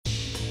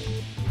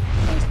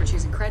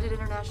United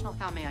International.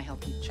 How may I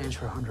help you? Change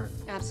for 100.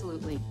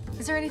 Absolutely.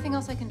 Is there anything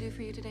else I can do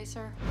for you today,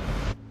 sir?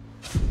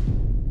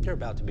 You're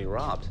about to be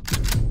robbed.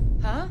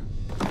 Huh?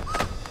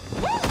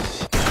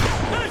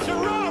 It's a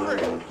robbery!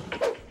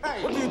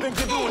 Hey, what do you think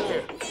you're doing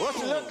here?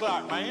 What's it look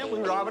like, man?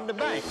 We're robbing the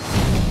bank.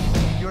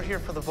 You're here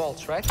for the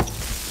vaults, right?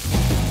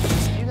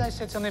 You guys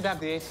said something about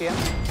the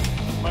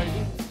ATM?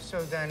 Maybe.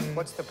 So then,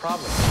 what's the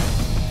problem?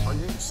 Are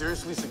you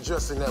seriously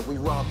suggesting that we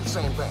rob the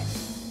same bank?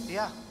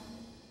 Yeah.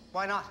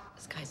 Why not?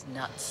 This guy's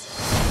nuts.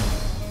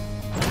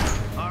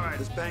 All right,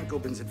 this bank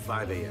opens at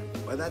 5 a.m.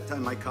 By that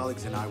time, my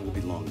colleagues and I will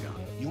be long gone.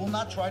 You will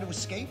not try to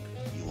escape.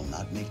 You will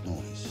not make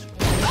noise.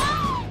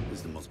 This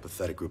is the most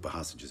pathetic group of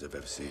hostages I've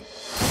ever seen.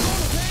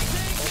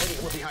 Already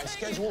we're behind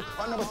schedule.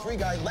 Our number 3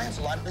 guy,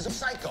 Lancelot, is a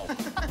psycho. We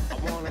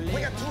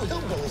got 2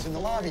 hillbillies in the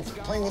lobby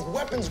playing with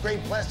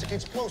weapons-grade plastic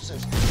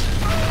explosives.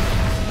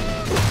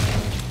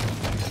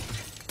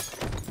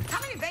 How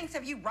many banks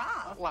have you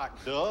robbed? Like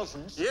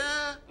dozens.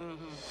 Yeah.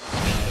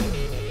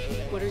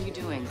 What are you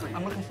doing?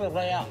 I'm looking for a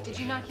way out. Did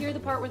you not hear the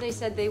part where they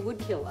said they would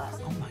kill us?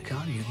 Oh my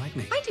God, you like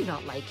me? I do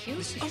not like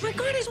you. Oh my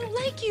God, I don't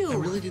like you. I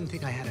really didn't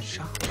think I had a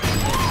shot.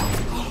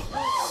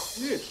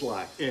 It's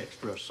like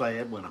extra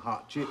sad when a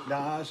hot chick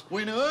dies.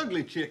 When an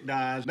ugly chick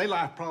dies, their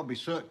life probably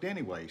sucked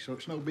anyway, so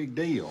it's no big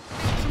deal.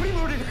 Somebody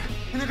murdered her,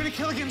 and they're gonna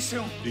kill again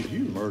soon. Did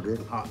you murder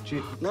the hot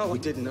chick? No, we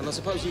didn't, and I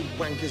suppose you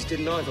wankers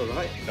didn't either,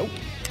 right? Nope.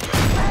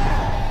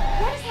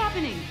 What is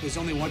happening? There's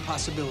only one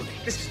possibility.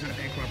 This is not a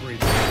bank robbery.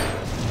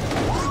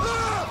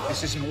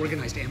 This is an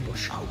organized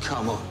ambush. Oh,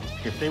 come on.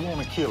 If they want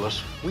to kill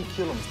us, we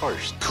kill them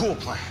first. Cool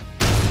plan.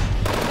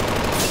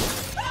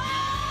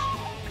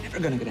 We're never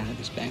gonna get out of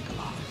this bank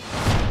alive.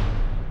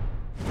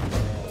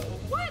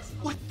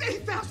 What?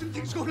 8,000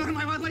 things going on in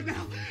my mind right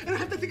now, and I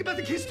have to think about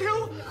the kids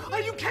too? Are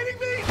you kidding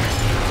me?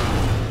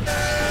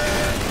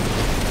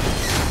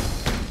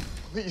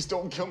 Please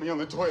don't kill me on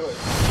the toilet.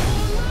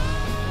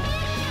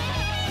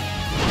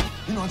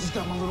 You know, I just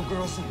got my little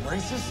girl some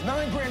braces.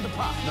 $9 grand a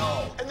pop.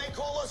 No. And they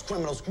call us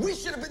criminals. We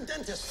should have been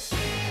dentists.